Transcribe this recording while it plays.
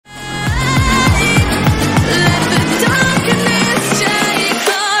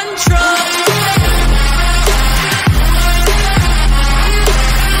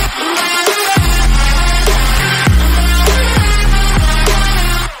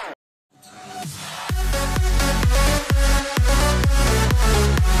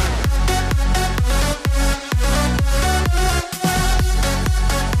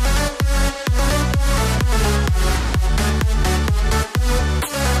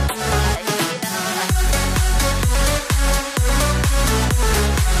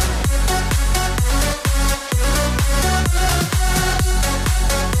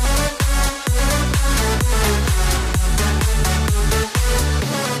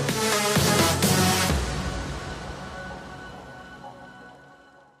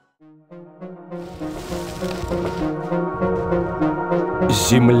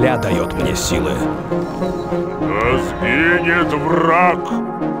Земля дает мне силы. Да сгинет враг.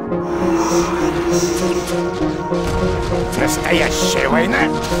 Настоящая война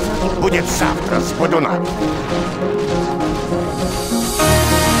будет завтра с Бодуна.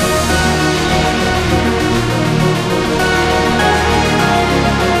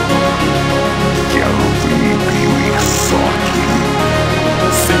 Я выбью их соки.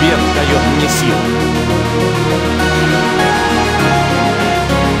 Свет дает мне силы.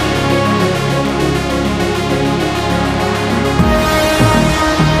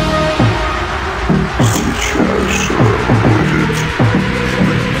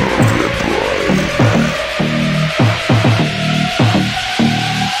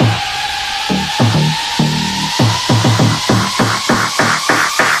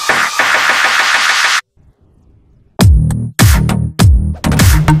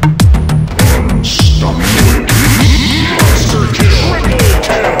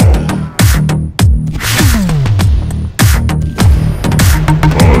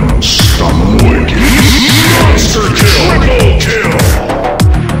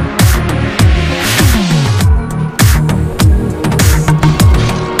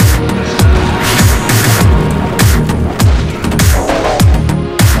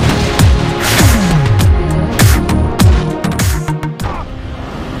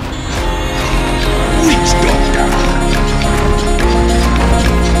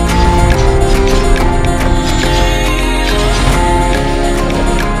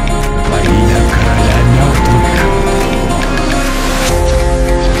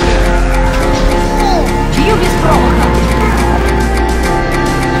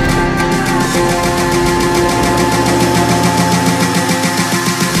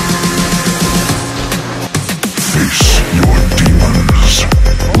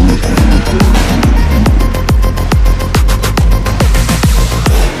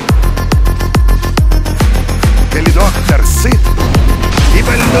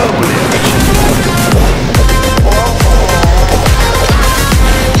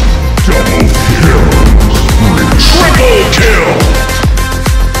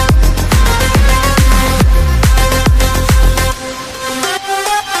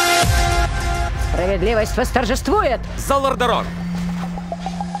 Справедливость восторжествует! За Лордерон!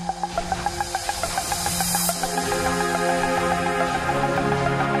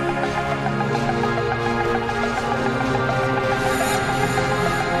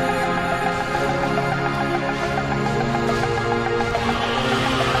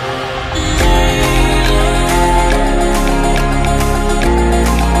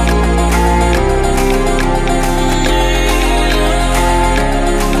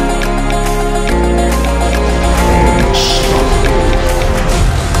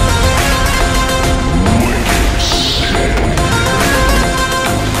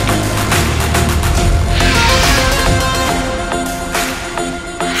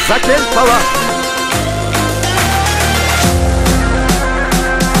 Заклин пала!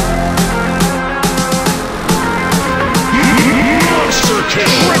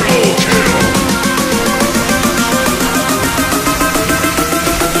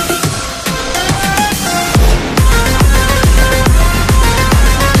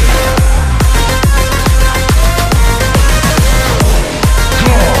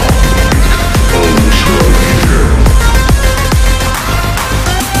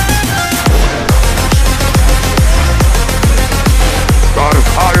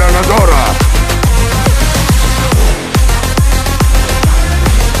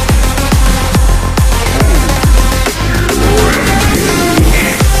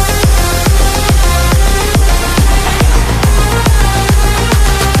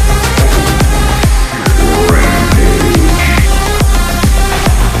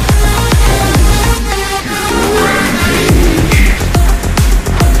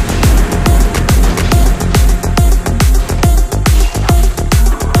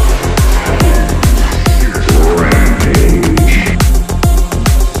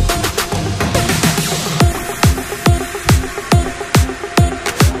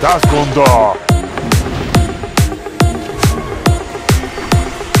 Секунда!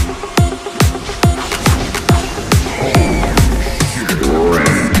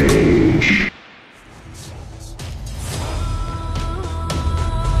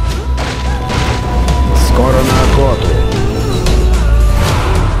 Скоро на охоту.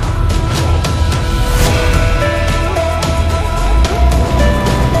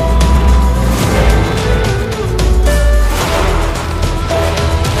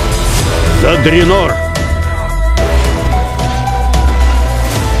 Дренор!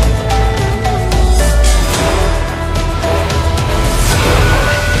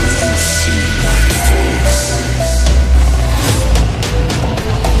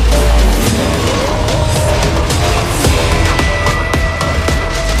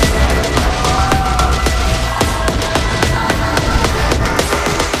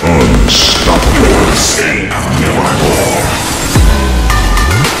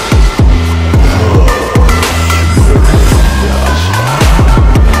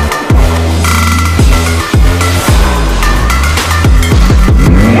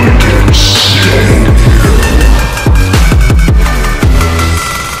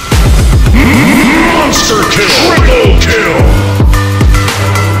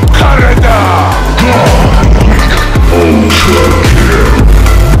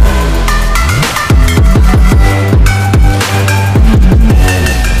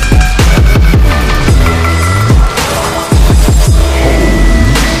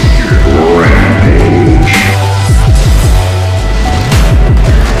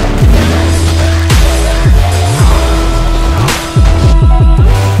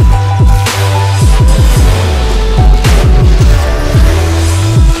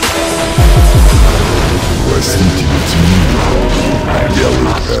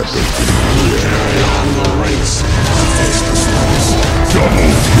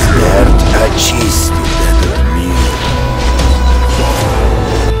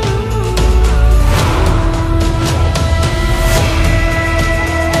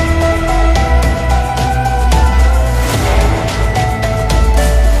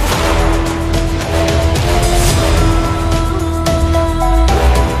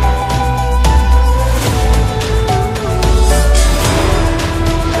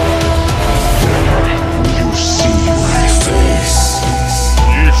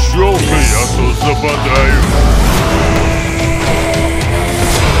 сразу западаю.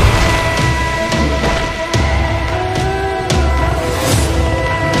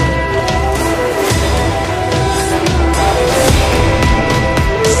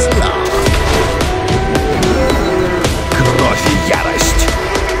 Кровь и ярость.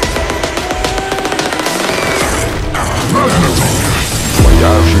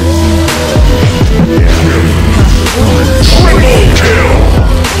 Твоя жизнь.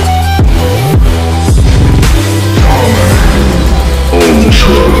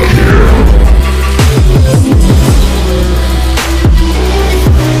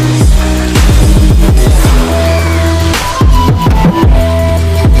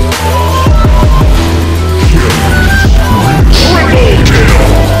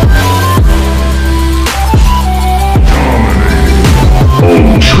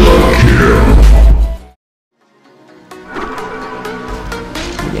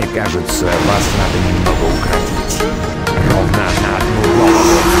 Мне кажется, вас надо немного укротить. Ровно на одну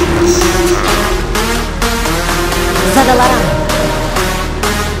голову. Задала рану.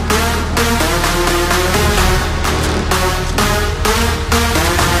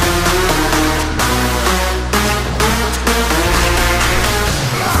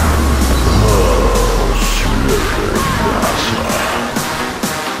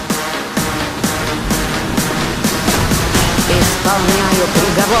 Исполняю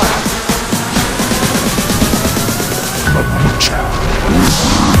приговор.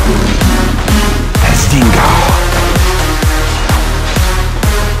 Стинга.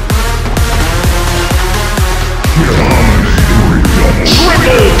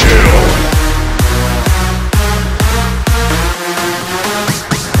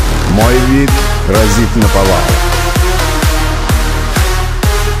 Мой вид разит наповал.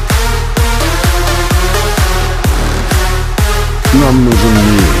 Нам нужен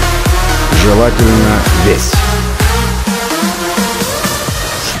мир. Желательно весь.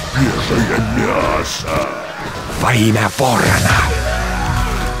 Свежее мясо. Во имя ворона.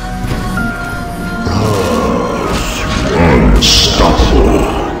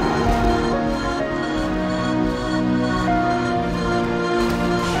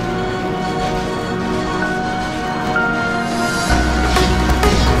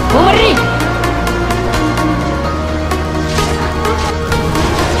 Умри!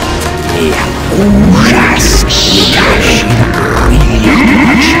 Ужас, летящий на крыльях.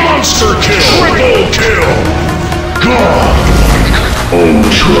 Monster kill. Triple kill. Godlike.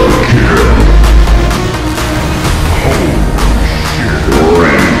 Ultra kill.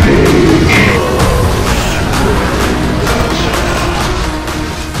 Rampage.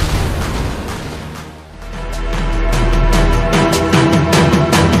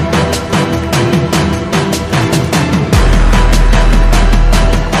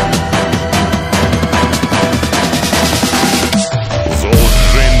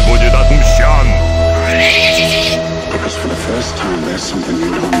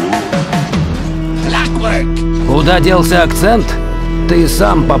 Куда делся акцент? Ты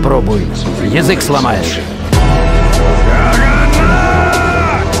сам попробуй. Язык сломаешь.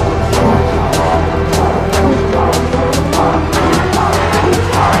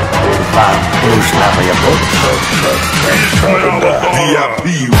 Вам нужна моя помощь? Я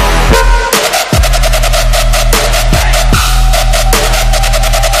пью.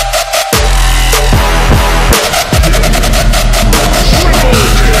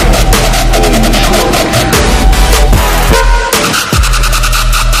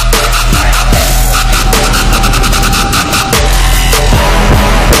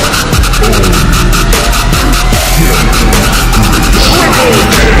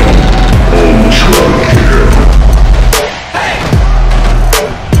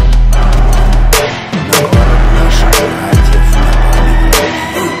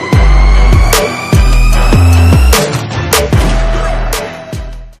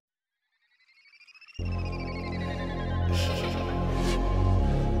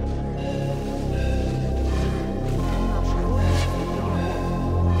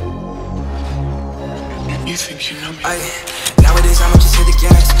 Nowadays I'ma just hit the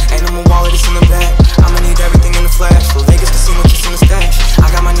gas. Ain't no more wallet, it's in the bag. I'ma need everything in the flash. For Vegas casino, just in the stash.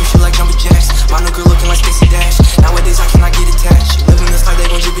 I got my new shit like Jumpin' Jacks. My new girl looking like Stacey Dash. Nowadays I cannot get attached. Living this life, they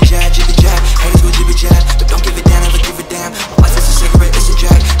gon' jibby jab, jibby jab. Haters will jibby jab, but don't give it down, never give a damn. My life is a cigarette, it's a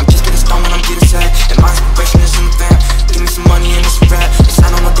drag. I'm just getting stoned when I'm getting sad. And my inspiration is in the fam. Give me some money and it's a rap. It's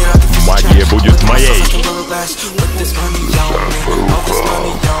not on no deal, I can fix a trap. Магия будет моей. With this money on me, all this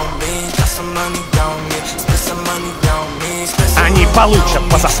money on me. Got some money on me, spend some money on me. Они получат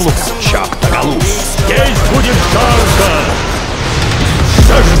по заслугам, чертоголуз. Здесь будет жарко!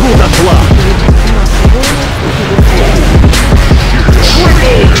 Сожгу дотла!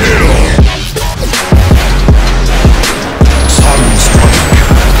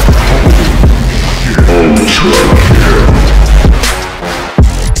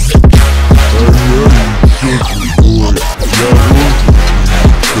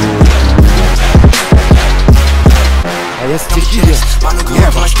 А я стихия.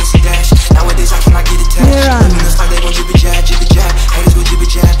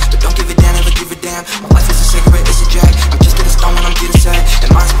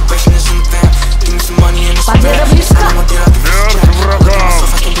 Победа близка.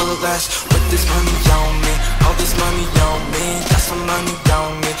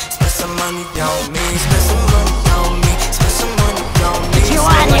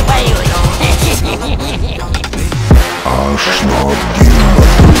 Чего не боюсь? Аж над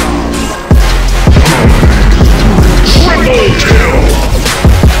Triple kill!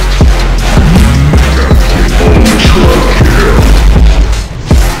 Ultra kill!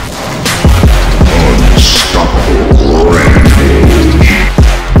 Unstoppable rampage!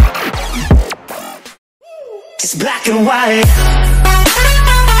 It's black and white.